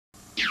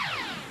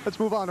Let's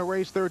move on to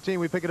race 13.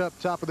 We pick it up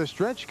top of the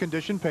stretch.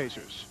 Condition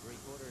Pacers.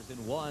 In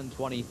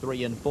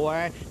 1:23 and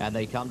 4, and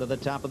they come to the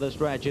top of the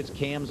stretch. It's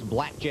Cam's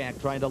Blackjack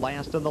trying to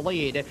last in the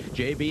lead.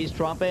 JB's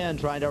Trump in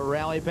trying to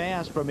rally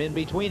past from in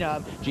between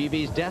them.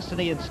 GB's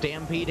Destiny and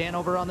Stampede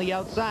Hanover on the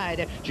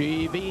outside.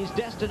 GB's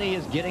Destiny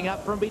is getting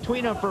up from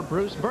between them for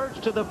Bruce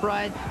Birch to the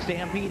front.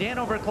 Stampede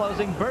Hanover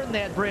closing. Burn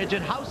That Bridge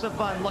and House of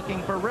Fun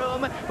looking for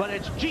room, but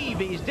it's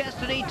GB's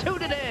Destiny 2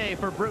 today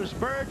for Bruce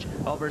Birch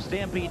over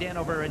Stampede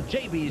Hanover and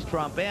JB's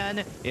Trump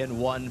in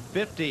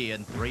 1:50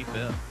 and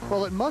 3/5.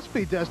 Well, it must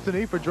be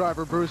Destiny for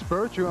driver Bruce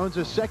Birch, who owns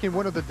his second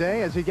win of the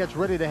day as he gets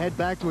ready to head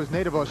back to his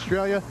native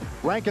Australia.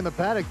 Rank in the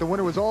paddock, the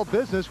winner was all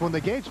business when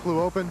the gates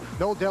flew open.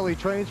 No Delhi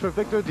trains for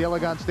Victor, the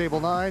Elegant Stable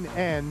 9,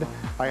 and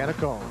Iana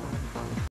Cone.